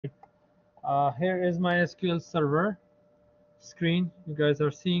Here is my SQL Server screen you guys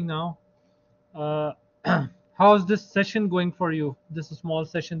are seeing now. Uh, how's this session going for you? This is a small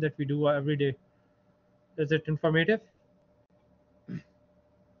session that we do every day. Is it informative?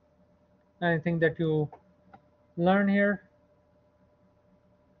 Anything that you learn here?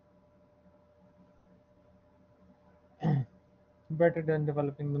 Better than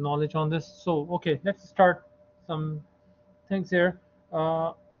developing the knowledge on this. So, okay, let's start some things here.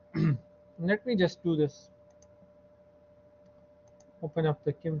 Uh, let me just do this. Open up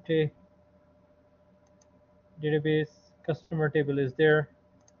the Kimte database. Customer table is there.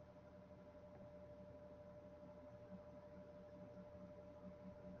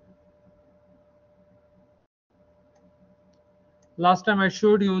 Last time I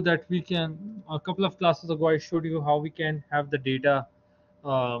showed you that we can, a couple of classes ago, I showed you how we can have the data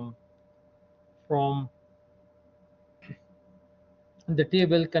um, from the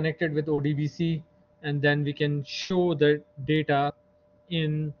table connected with ODBC, and then we can show the data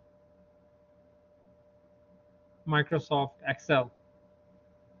in Microsoft Excel.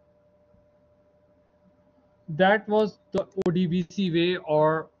 That was the ODBC way,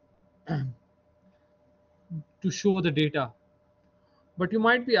 or to show the data. But you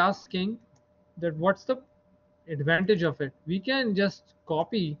might be asking that what's the advantage of it? We can just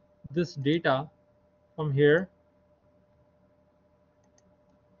copy this data from here,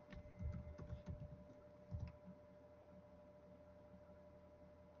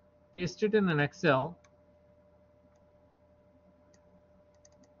 paste it in an Excel,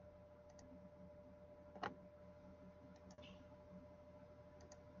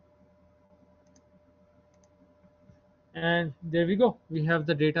 and there we go. We have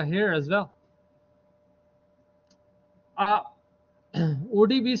the data here as well. Uh,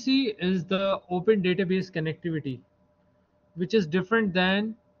 ODBC is the Open Database Connectivity, which is different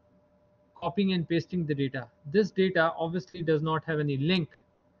than copying and pasting the data. This data obviously does not have any link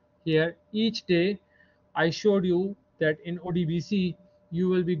here. Each day I showed you that in ODBC you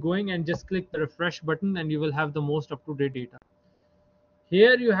will be going and just click the refresh button and you will have the most up-to-date data.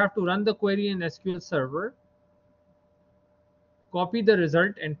 Here you have to run the query in SQL Server, copy the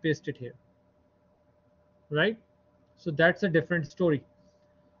result and paste it here, right? So that's a different story.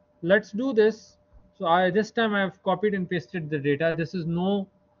 Let's do this. So this time I've copied and pasted the data. This is no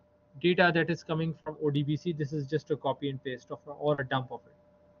data that is coming from ODBC. This is just a copy and paste of or a dump of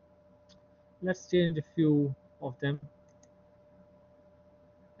it. Let's change a few of them.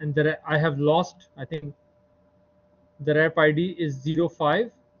 And there I have lost, I think the rep ID is 05,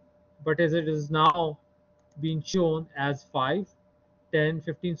 but as it is now being shown as 5, 10,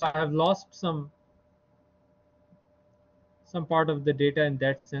 15. So I have lost some part of the data in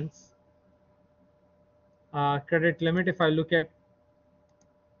that sense. Credit limit, if I look at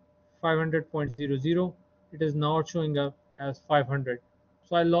 500.00, it is now showing up as 500.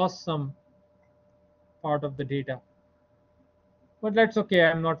 So I lost some part of the data, but that's okay.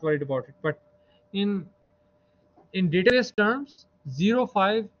 I'm not worried about it. But in database terms, 0,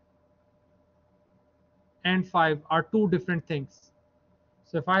 5 and 5 are two different things.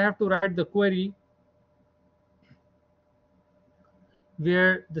 So if I have to write the query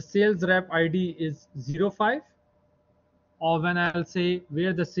where the sales rep ID is 05, or when I'll say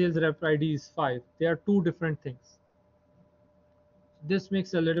where the sales rep ID is 5, they are two different things. This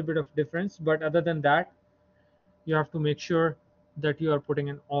makes a little bit of difference, but other than that, you have to make sure that you are putting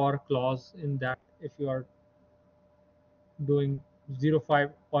an OR clause in that if you are doing 05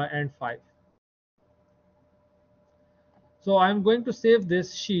 and 5. So I'm going to save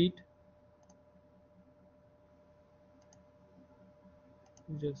this sheet.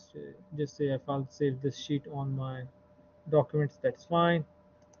 Just say if I'll save this sheet on my documents, that's fine.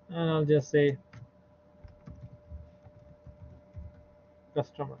 And I'll just say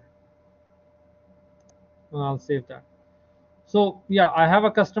customer, and I'll save that. So yeah, I have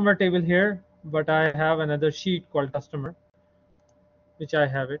a customer table here, but I have another sheet called customer, which I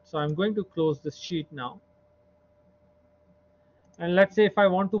have it. So I'm going to close this sheet now. And let's say if I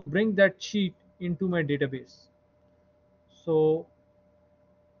want to bring that sheet into my database. So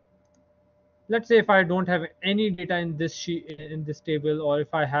let's say if I don't have any data in this sheet, in this table, or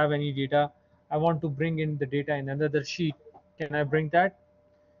if I have any data, I want to bring in the data in another sheet. Can I bring that?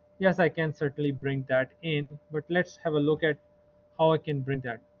 Yes, I can certainly bring that in, but let's have a look at how I can bring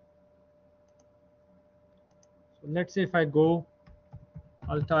that. So let's say if I go,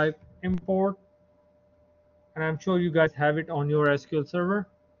 I'll type import, and I'm sure you guys have it on your SQL Server.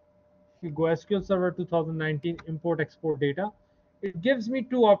 If you go SQL Server 2019 import export data, it gives me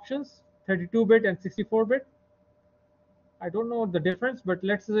two options, 32-bit and 64-bit. I don't know the difference, but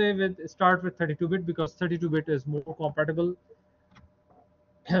let's say start with 32-bit because 32-bit is more compatible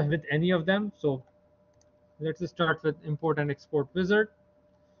with any of them. So let's start with import and export wizard.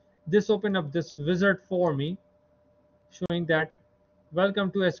 This open up this wizard for me, showing that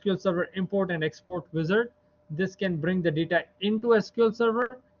welcome to SQL Server import and export wizard. This can bring the data into SQL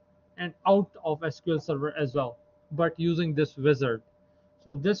Server and out of SQL Server as well, but using this wizard.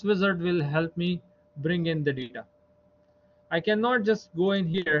 So this wizard will help me bring in the data. I cannot just go in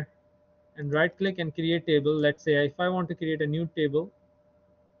here and right click and create table. Let's say if I want to create a new table,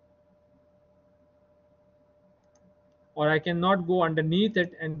 or I cannot go underneath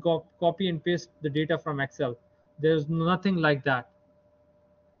it and copy and paste the data from Excel. There's nothing like that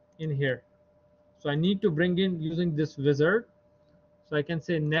in here. So I need to bring in using this wizard. So I can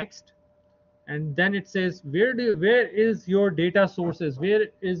say next, and then it says where is your data sources? Where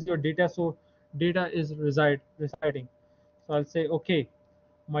is your data is residing? So I'll say okay,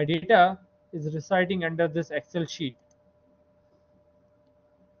 my data is residing under this Excel sheet.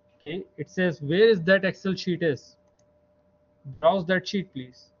 Okay, it says where is that Excel sheet is. Browse that sheet,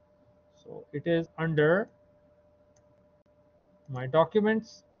 please. So it is under my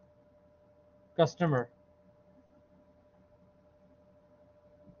documents, customer.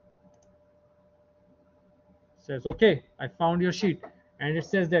 Says okay, I found your sheet, and it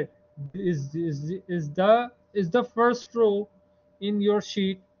says that is the first row in your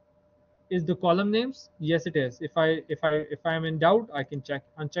sheet is the column names. Yes, it is. If I am in doubt, I can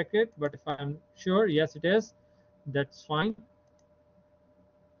uncheck it, but if I'm sure, yes, it is. That's fine.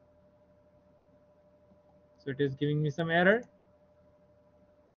 So it is giving me some error.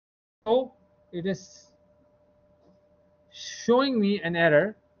 So it is showing me an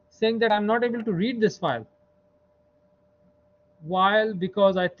error saying that I'm not able to read this file. While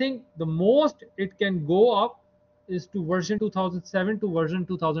because I think the most it can go up is to version 2007 to version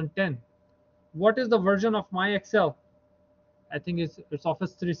 2010. What is the version of my Excel? I think it's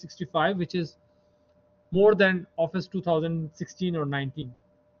Office 365, which is more than Office 2016 or 19.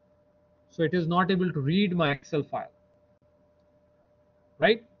 So it is not able to read my Excel file,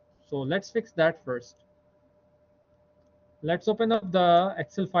 right? So let's fix that first. Let's open up the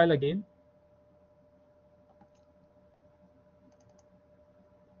Excel file again.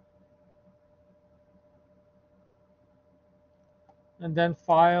 And then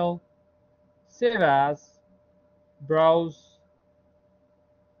file, save as, browse.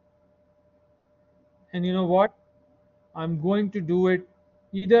 And you know what? I'm going to do it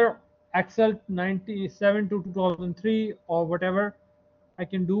either Excel 97 to 2003 or whatever I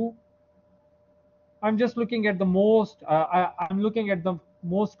can do. I'm just looking at the I'm looking at the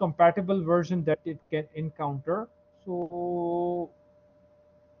most compatible version that it can encounter. So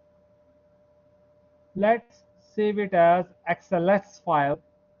let's save it as XLS file,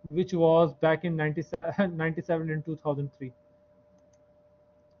 which was back in 97 and 2003,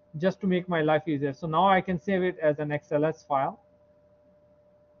 just to make my life easier. So now I can save it as an XLS file.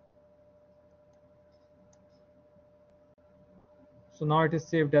 So now it is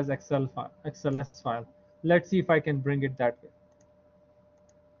saved as XLS file. Let's see if I can bring it that way.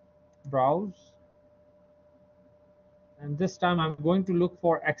 Browse. And this time I'm going to look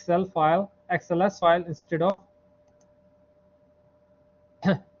for XLS file instead of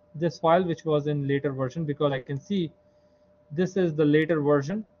this file which was in later version, because I can see this is the later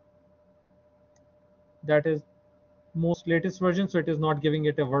version, that is most latest version, so it is not giving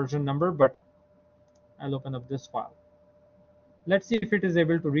it a version number, but I'll open up this file. Let's see if it is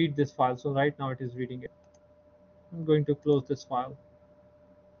able to read this file. So right now it is reading it. I'm going to close this file.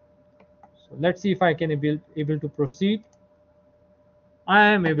 So let's see if I can able to proceed. I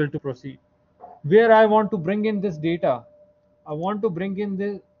am able to proceed. Where I want to bring in this data, I want to bring in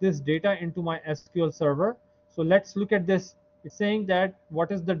this data into my SQL server. So let's look at this. It's saying that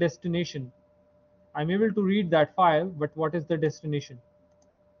what is the destination. I'm able to read that file, but what is the destination?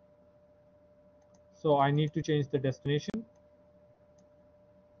 So I need to change the destination.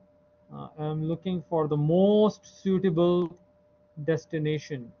 I'm looking for the most suitable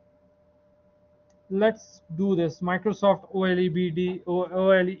destination. Let's do this. Microsoft OLEDB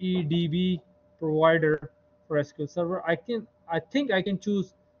provider for SQL Server. I think I can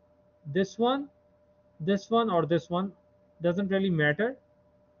choose this one, or this one. Doesn't really matter.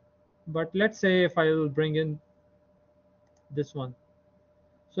 But let's say if I will bring in this one.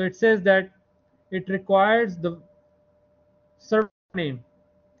 So it says that it requires the server name.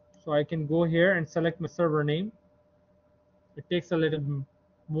 So I can go here and select my server name. It takes a little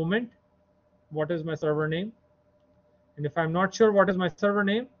moment. What is my server name? And if I'm not sure what is my server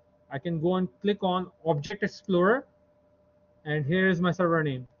name, I can go and click on Object Explorer. and here is my server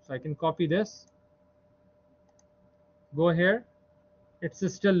name. So I can copy this, go here. It's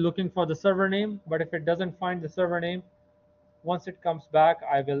still looking for the server name, but if it doesn't find the server name, once it comes back,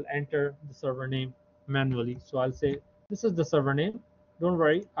 I will enter the server name manually. So I'll say, this is the server name. Don't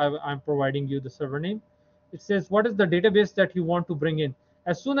worry, I'm providing you the server name. It says, what is the database that you want to bring in?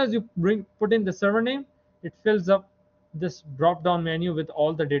 As soon as you put in the server name, it fills up this drop-down menu with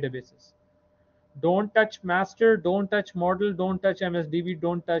all the databases. Don't touch master, don't touch model, don't touch MSDB,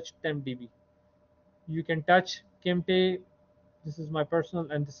 don't touch TempDB. You can touch Kimte. This is my personal,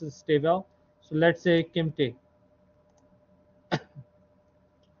 and this is Stable. So let's say Kimte.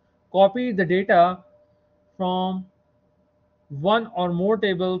 Copy the data from one or more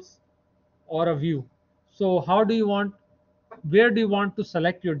tables or a view. So how do you want, where do you want to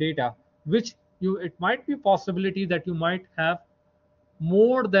select your data? Which you, it might be possibility that you might have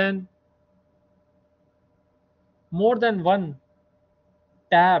more than one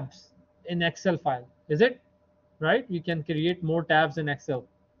tabs in Excel file. Is it right? We can create more tabs in Excel.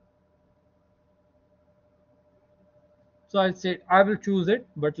 So I'll say I will choose it,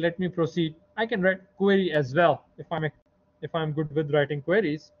 but let me proceed. I can write query as well if I'm good with writing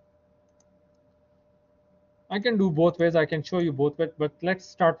queries. I can do both ways. I can show you both ways, but let's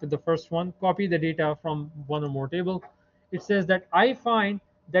start with the first one. Copy the data from one or more table. It says that I find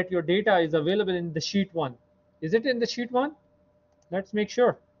that your data is available in the sheet 1. Is it in the sheet 1? Let's make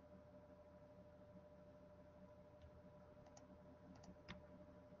sure.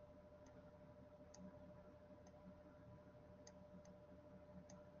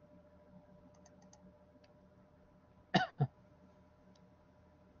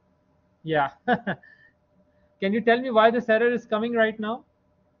 Yeah. Can you tell me why this error is coming right now?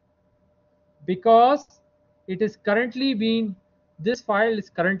 Because it is currently being, this file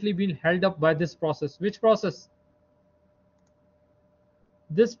is currently being held up by this process. Which process?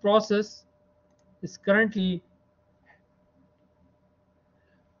 This process is currently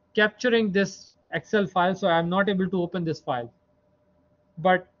capturing this Excel file, so I'm not able to open this file.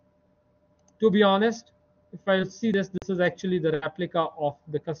 But to be honest, if I see this, this is actually the replica of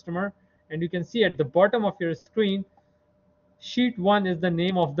the customer, and you can see at the bottom of your screen, sheet 1 is the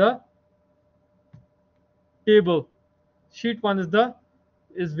name of the table. Sheet 1 is the,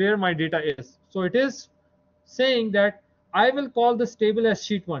 is where my data is. So it is saying that I will call this table as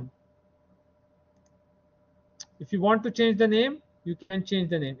sheet 1. If you want to change the name, you can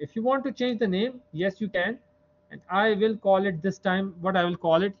change the name. If you want to change the name, yes, you can. And I will call it this time, what I will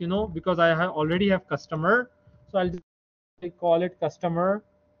call it, because I have already have customer. So I'll just call it customer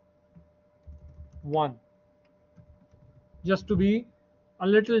 1, just to be a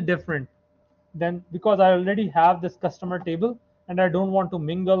little different. Then, because I already have this customer table and I don't want to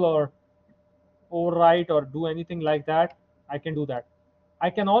mingle or overwrite or do anything like that, I can do that. I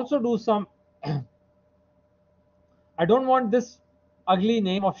can also do some I don't want this ugly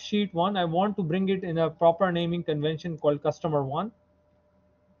name of sheet 1. I want to bring it in a proper naming convention called customer 1.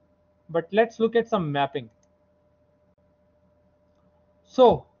 But let's look at some mapping.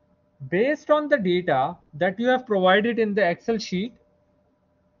 So based on the data that you have provided in the Excel sheet,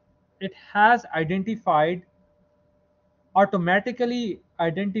 it has automatically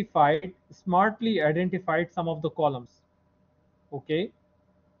identified, smartly identified some of the columns. Okay.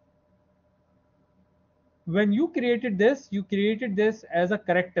 When you created this as a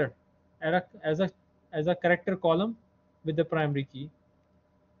character, as a character column with the primary key.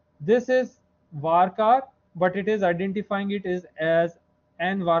 This is varchar, but it is identifying it as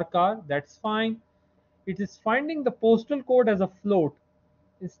n varchar. That's fine. It is finding the postal code as a float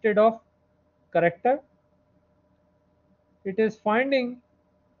instead of character. It is finding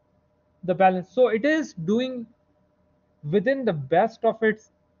the balance. So it is doing within the best of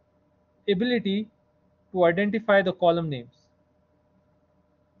its ability to identify the column names.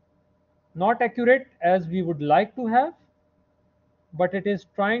 Not accurate as we would like to have, but it is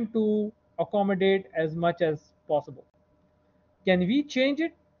trying to accommodate as much as possible. Can we change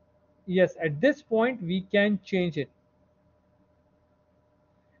it? Yes, at this point we can change it.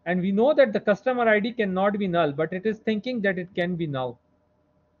 And we know that the customer ID cannot be null, but it is thinking that it can be null.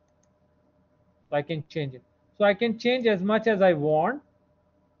 So I can change it. So I can change as much as I want,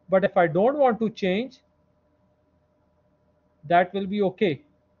 but if I don't want to change, that will be okay.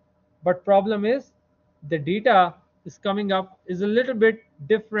 But problem is the data is coming up is a little bit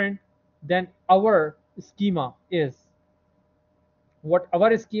different than our schema is. What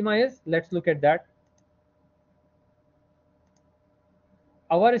our schema is, let's look at that.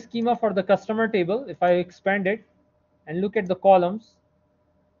 Our schema for the customer table, if I expand it and look at the columns,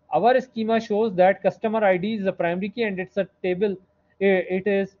 Our schema shows that customer ID is a primary key and it's a table. It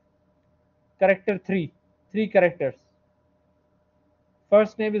is character 3, 3 characters.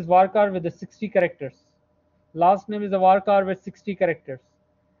 First name is varchar with the 60 characters. Last name is a varchar with 60 characters.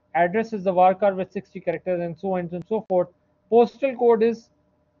 Address is the varchar with 60 characters, and so on and so forth. Postal code is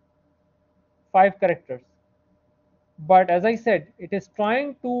 5 characters. But as I said, it is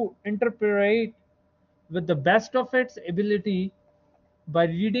trying to interpret with the best of its ability by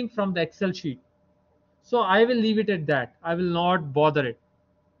reading from the Excel sheet. So I will leave it at that. I will not bother it.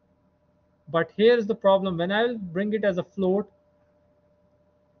 But here is the problem. When I will bring it as a float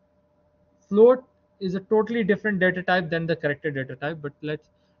is a totally different data type than the character data type. But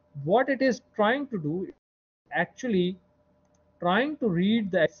what it is trying to do, actually trying to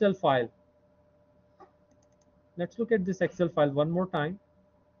read the Excel file. Let's look at this Excel file one more time.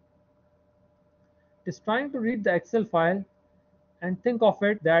 It is trying to read the Excel file and think of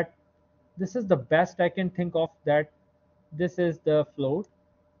it that this is the best I can think of, that this is the float.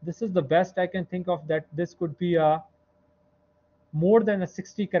 This is the best I can think of, that this could be a more than a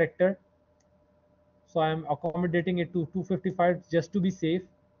 60 character. So I'm accommodating it to 255 just to be safe,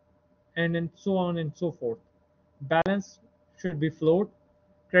 and then so on and so forth. Balance should be float.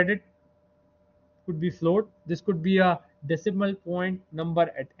 Credit could be float. This could be a decimal point number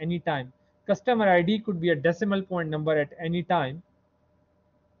at any time. Customer ID could be a decimal point number at any time.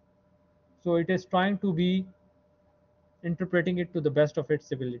 So it is trying to be interpreting it to the best of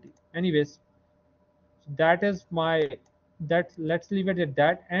its ability. Anyways, so that is my, that let's leave it at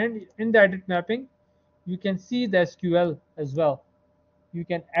that. And in the edit mapping, you can see the SQL as well. You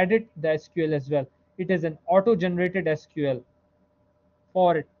can edit the SQL as well. It is an auto-generated SQL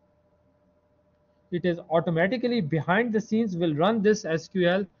for it. It is automatically behind the scenes will run this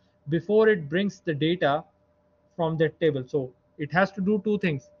SQL before it brings the data from that table. So it has to do two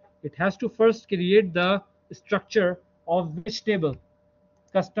things. It has to first create the structure of which table,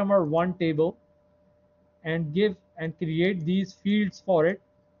 customer one table, and give and create these fields for it.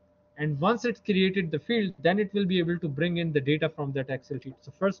 And once it's created the field, then it will be able to bring in the data from that Excel sheet.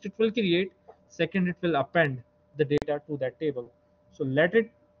 So first it will create, second it will append the data to that table. So let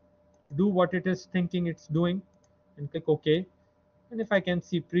it do what it is thinking it's doing and click OK. And if I can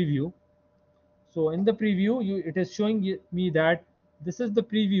see preview, so in the preview, it is showing me that this is the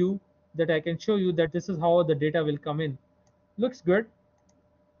preview that I can show you, that this is how the data will come in. Looks good.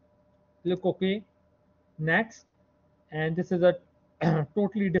 Click OK. Next. And this is a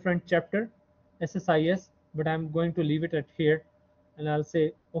totally different chapter, SSIS, but I'm going to leave it at here, and I'll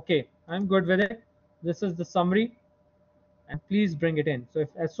say okay, I'm good with it. This is the summary, and please bring it in. So if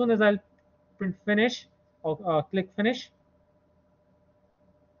as soon as I'll print finish or click finish,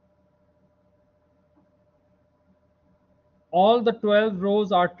 all the 12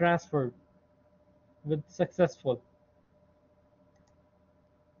 rows are transferred with successful.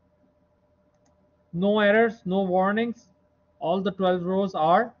 No errors, no warnings. All the 12 rows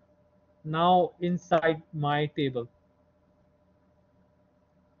are now inside my table.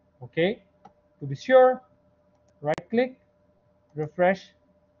 Okay, to be sure, right click, refresh.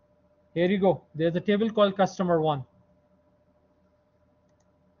 Here you go. There's a table called customer one.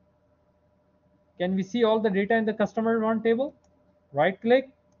 Can we see all the data in the customer one table? Right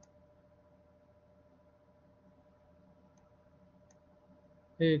click.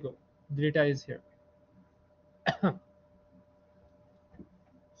 Here you go. The data is here.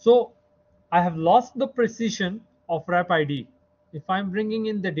 So I have lost the precision of rep ID. If I'm bringing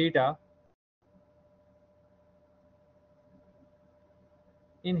in the data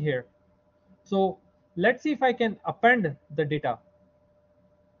in here. So let's see if I can append the data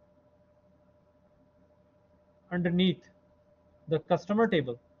underneath the customer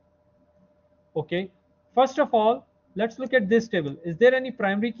table. Okay. First of all, let's look at this table. Is there any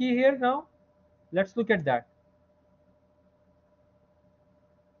primary key here now? Let's look at that.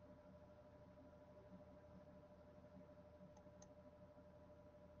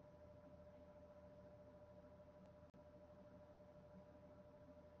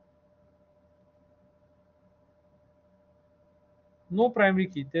 No primary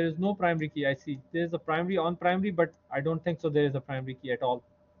key. There is no primary key. I see. There is a primary on primary, but I don't think so. There is a primary key at all.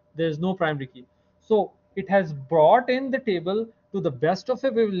 There is no primary key. So it has brought in the table to the best of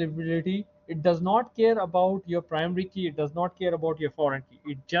availability. It does not care about your primary key. It does not care about your foreign key.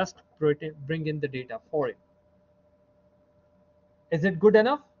 It just bring in the data for it. Is it good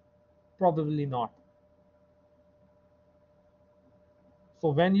enough? Probably not. So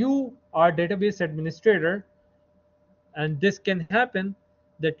when you are database administrator, and this can happen,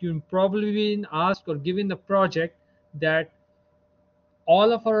 that you probably been asked or given the project that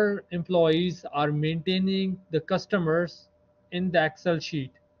All of our employees are maintaining the customers in the Excel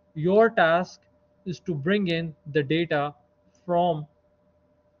sheet. Your task is to bring in the data from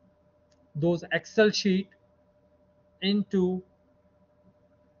those Excel sheet into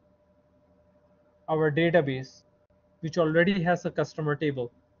our database, which already has a customer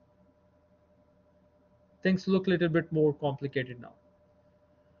table. Things look a little bit more complicated now.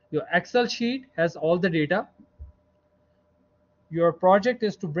 Your Excel sheet has all the data. Your project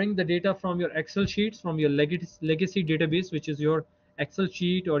is to bring the data from your Excel sheets, from your legacy database, which is your Excel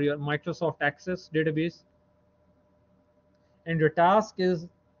sheet or your Microsoft Access database. And your task is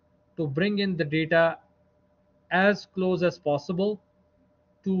to bring in the data as close as possible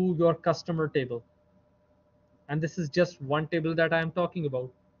to your customer table. And this is just one table that I am talking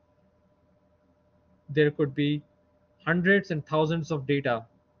about. There could be hundreds and thousands of data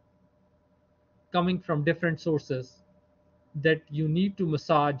coming from different sources that you need to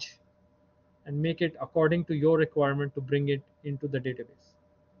massage and make it according to your requirement to bring it into the database.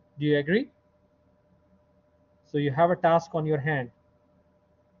 Do you agree? So you have a task on your hand.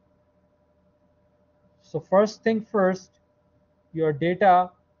 So first thing first, your data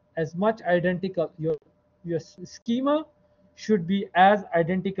as much identical, your schema should be as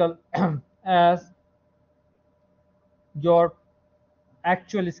identical as your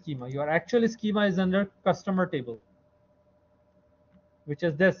actual schema. Your actual schema is under customer table, which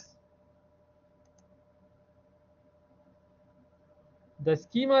is this. The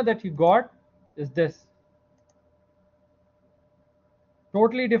schema that you got is this.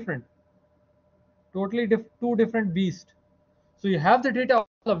 Totally different. Two different beasts. So you have the data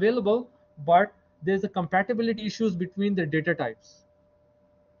available, but there's a compatibility issues between the data types.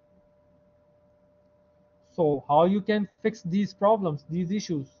 So how you can fix these problems, these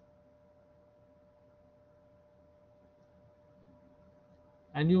issues?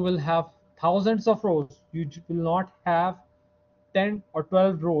 And you will have thousands of rows. You will not have 10 or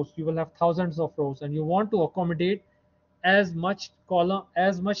 12 rows. You will have thousands of rows, and you want to accommodate as much column,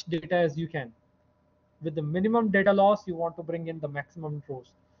 as much data as you can. With the minimum data loss, you want to bring in the maximum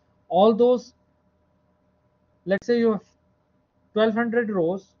rows. All those, let's say you have 1200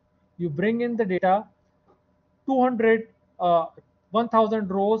 rows, you bring in the data, 200, 1000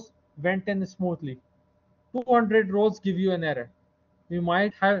 rows went in smoothly. 200 rows give you an error. You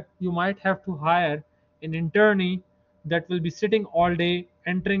might have to hire an internee that will be sitting all day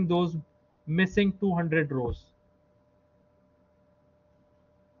entering those missing 200 rows.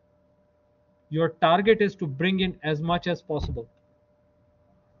 Your target is to bring in as much as possible.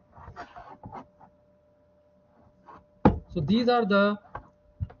 So these are the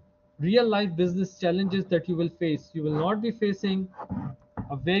real life business challenges that you will face. You will not be facing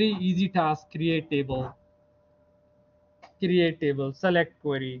a very easy task, create table, select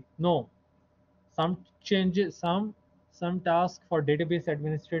query. No, some changes, some tasks for database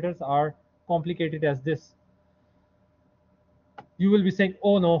administrators are complicated as this. You will be saying,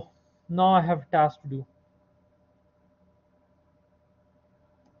 oh no, now I have tasks to do.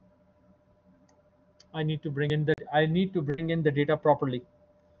 I need to bring in the data properly.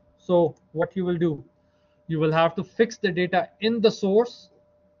 So what you will do, you will have to fix the data in the source.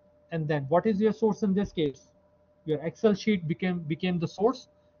 And then what is your source in this case? Your Excel sheet became the source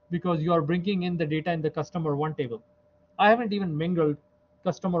because you are bringing in the data in the customer one table. I haven't even mingled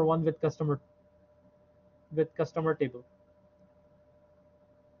customer one with customer table.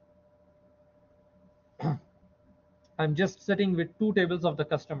 I'm just sitting with two tables of the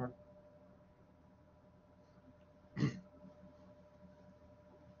customer.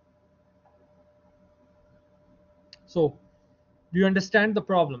 So do you understand the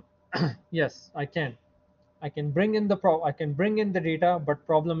problem? Yes, I can. I can bring in the data, but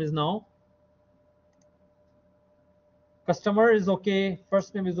problem is now customer is okay,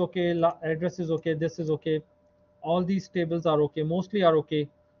 first name is okay, address is okay, this is okay, all these tables are okay, mostly are okay,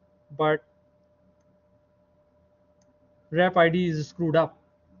 but rep ID is screwed up.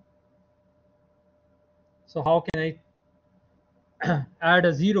 So how can I add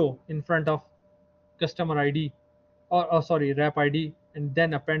a 0 in front of customer ID, or sorry, rep ID, and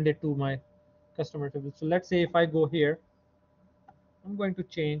then append it to my customer table? So let's say if I go here, I'm going to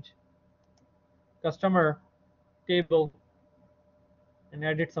change customer table and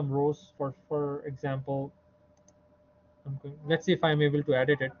edit some rows. For example, let's see if I'm able to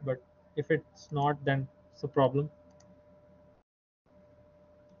edit it, but if it's not, then it's a problem.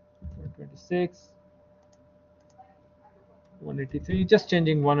 126, 183, just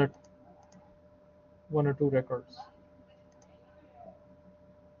changing one or two records.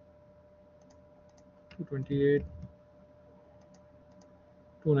 228,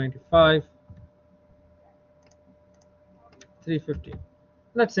 295, 350.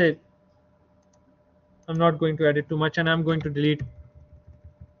 Let's say I'm not going to edit too much, and I'm going to delete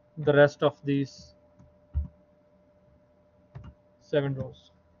the rest of these 7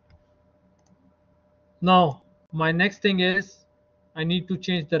 rows. Now, my next thing is I need to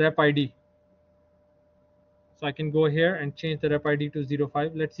change the rep ID. So I can go here and change the rep ID to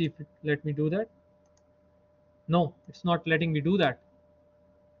 05. Let's see if it let me do that. No, it's not letting me do that.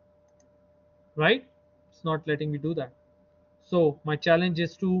 Right? It's not letting me do that. So my challenge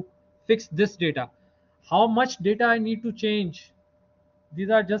is to fix this data. How much data I need to change? These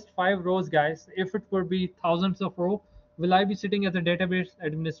are just 5 rows, guys. If it would be thousands of rows, will I be sitting as a database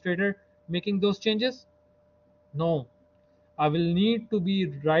administrator making those changes? No. I will need to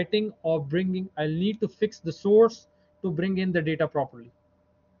be writing or bringing, I'll need to fix the source to bring in the data properly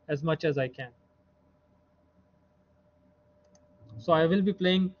as much as I can. So I will be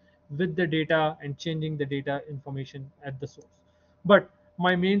playing with the data and changing the data information at the source. But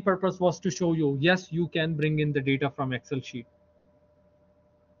my main purpose was to show you, yes, you can bring in the data from Excel sheet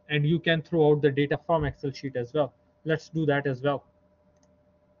and you can throw out the data from Excel sheet as well. Let's do that as well.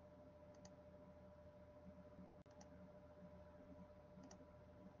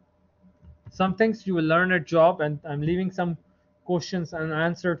 Some things you will learn at job, and I'm leaving some questions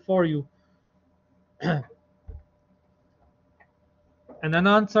unanswered for you. An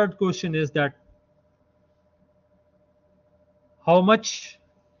unanswered question is that how much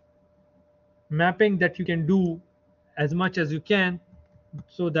mapping that you can do as much as you can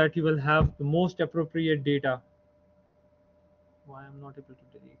so that you will have the most appropriate data. Why I'm not able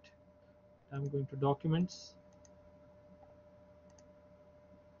to delete? I'm going to documents.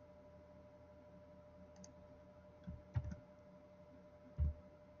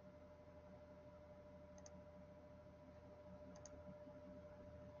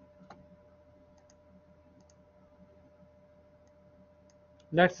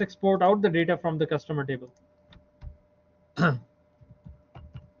 Let's export out the data from the customer table.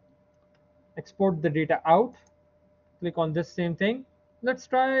 Export the data out. Click on this same thing. Let's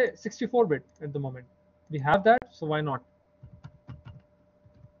try 64-bit at the moment. We have that, so why not?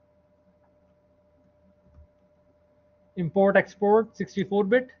 Import, export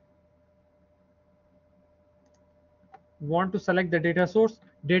 64-bit. Want to select the data source.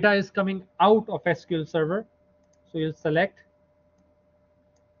 Data is coming out of SQL Server. So you'll select.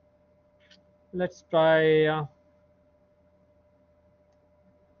 Let's try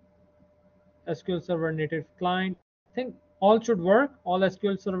SQL Server native client. I think all should work. All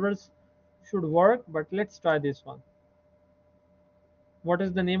SQL servers should work, but let's try this one. What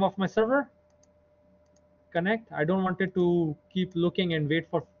is the name of my server? Connect. I don't want it to keep looking and wait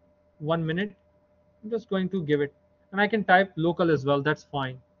for 1 minute. I'm just going to give it. And I can type local as well. That's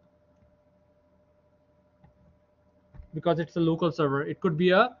fine. Because it's a local server. It could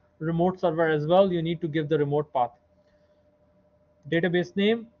be a remote server as well. You need to give the remote path. Database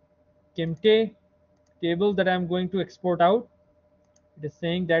name, Kimte, table that I'm going to export out. It is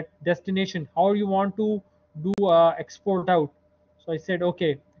saying that destination, how you want to do export out. So I said,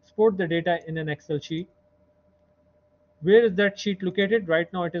 okay, export the data in an Excel sheet. Where is that sheet located?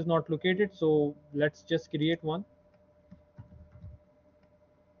 Right now it is not located. So let's just create one.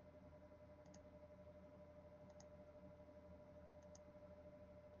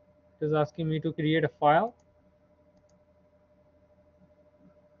 It is asking me to create a file.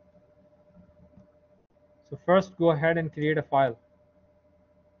 So first go ahead and create a file.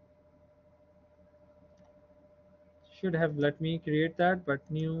 Should have let me create that, but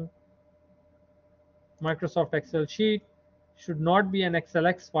new Microsoft Excel sheet should not be an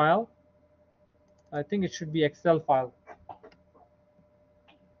XLX file. I think it should be Excel file.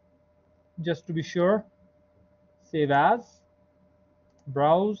 Just to be sure, save as,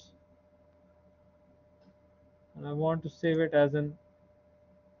 browse, and I want to save it as an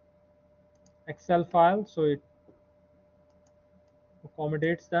Excel file so it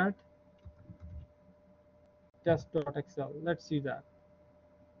accommodates that. Test.excel. Let's see that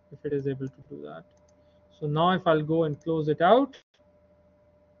if it is able to do that. So now if I'll go and close it out.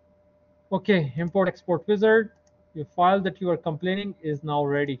 Okay, import export wizard. Your file that you are complaining is now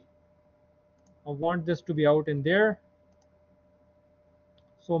ready. I want this to be out in there.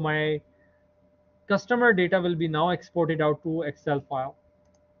 So my customer data will be now exported out to Excel file.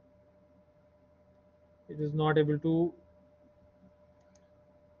 It is not able to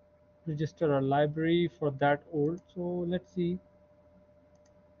register a library for that old. So let's see.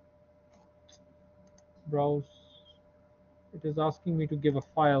 Browse. It is asking me to give a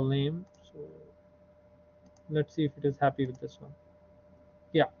file name. So let's see if it is happy with this one.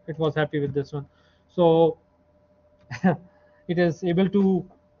 Yeah, it was happy with this one. So it is able to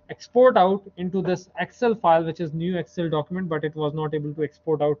export out into this Excel file, which is new Excel document, but it was not able to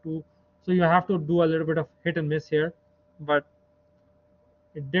export out to. So you have to do a little bit of hit and miss here, but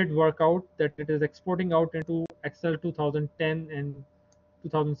it did work out that it is exporting out into Excel 2010 and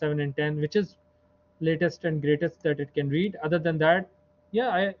 2007 and 10, which is latest and greatest that it can read. Other than that, yeah,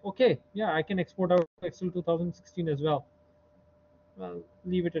 I can export out Excel 2016 as well. Well,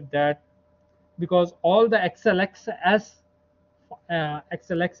 leave it at that, because all the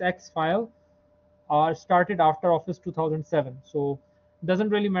XLXX file are started after Office 2007. So it doesn't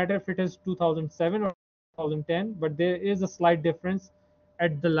really matter if it is 2007 or 2010, but there is a slight difference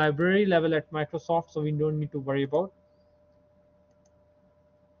at the library level at Microsoft, so we don't need to worry about.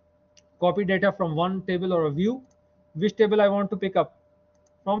 Copy data from one table or a view. Which table I want to pick up?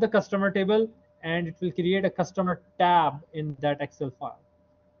 From the customer table, and it will create a customer tab in that Excel file.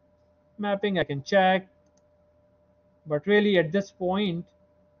 Mapping I can check, but really at this point,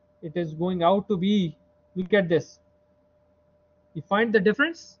 it is going out to be, look at this. You find the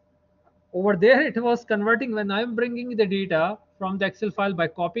difference? Over there, it was converting when I'm bringing the data from the Excel file by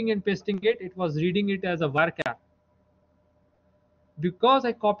copying and pasting it, it was reading it as a varchar. Because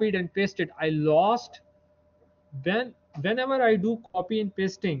I copied and pasted, I lost. Whenever I do copy and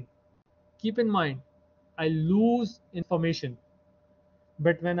pasting, keep in mind, I lose information.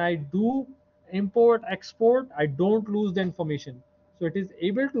 But when I do import, export, I don't lose the information. So it is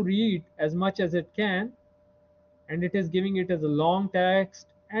able to read as much as it can, and it is giving it as a long text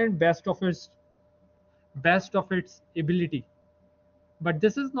and best of its ability. But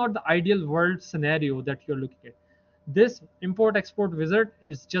this is not the ideal world scenario that you're looking at. This import export wizard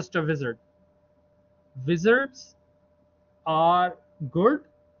is just a wizard. Wizards are good,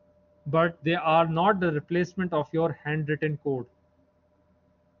 but they are not the replacement of your handwritten code.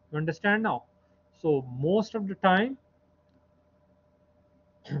 You understand now? So most of the time,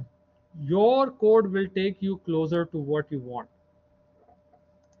 your code will take you closer to what you want.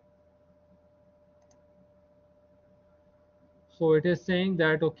 So it is saying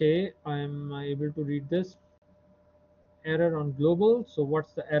that, okay, I'm able to read this error on global. So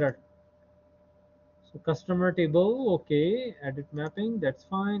what's the error? So customer table, okay, edit mapping, that's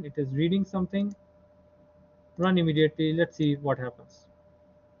fine. It is reading something. Run immediately. Let's see what happens.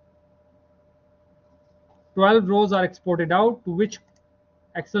 12 rows are exported out to which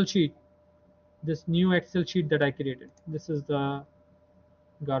Excel sheet? This new Excel sheet that I created. This is the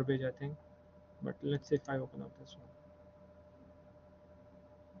garbage, I think. But let's see if I open up this one.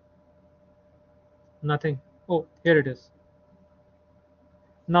 Nothing. Oh, here it is.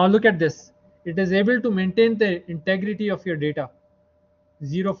 Now look at this. It is able to maintain the integrity of your data.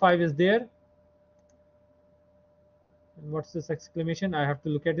 05 is there. And what's this exclamation? I have to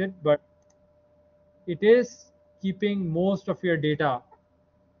look at it, but it is keeping most of your data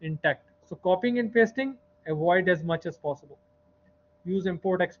intact. So copying and pasting, avoid as much as possible. Use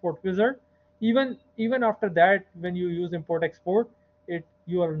import export wizard. Even after that, when you use import export, it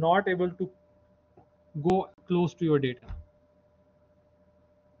you are not able to go close to your data.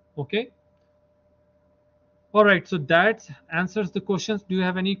 Okay. All right. So that answers the questions. Do you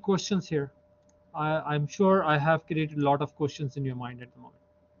have any questions here? I'm sure I have created a lot of questions in your mind at the moment.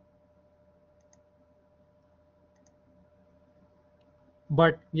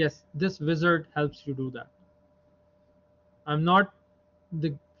 But yes, this wizard helps you do that. I'm not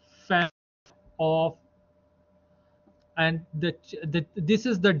the fan of, and this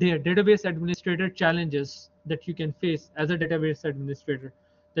is the database administrator challenges that you can face as a database administrator,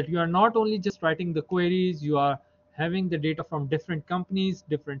 that you are not only just writing the queries, you are having the data from different companies,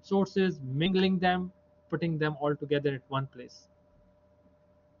 different sources, mingling them, putting them all together at one place.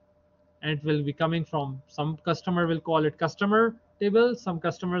 And it will be coming from, some customer will call it customer table, some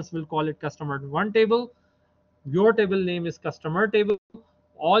customers will call it customer one table, your table name is customer table.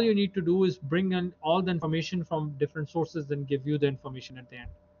 All you need to do is bring in all the information from different sources and give you the information at the end.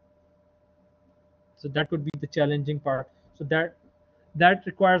 So that could be the challenging part. So that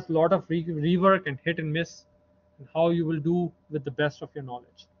requires a lot of rework and hit and miss, and how you will do with the best of your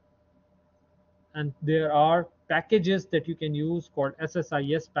knowledge. And there are packages that you can use called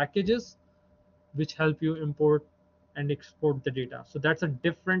SSIS packages, which help you import and export the data. So that's a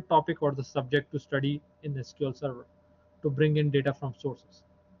different topic or the subject to study in the SQL Server, to bring in data from sources.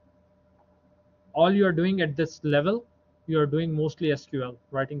 All you are doing at this level, you are doing mostly SQL,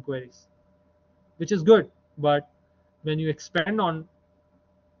 writing queries, which is good. But when you expand on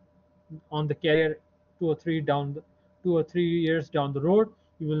the career, 2 or 3 years down the road,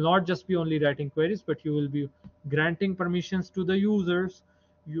 you will not just be only writing queries, but you will be granting permissions to the users.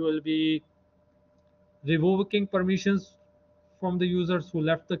 You will be revoking permissions from the users who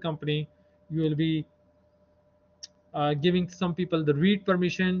left the company. You will be giving some people the read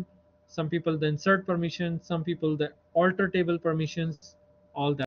permission, some people the insert permission, some people the alter table permissions, all that.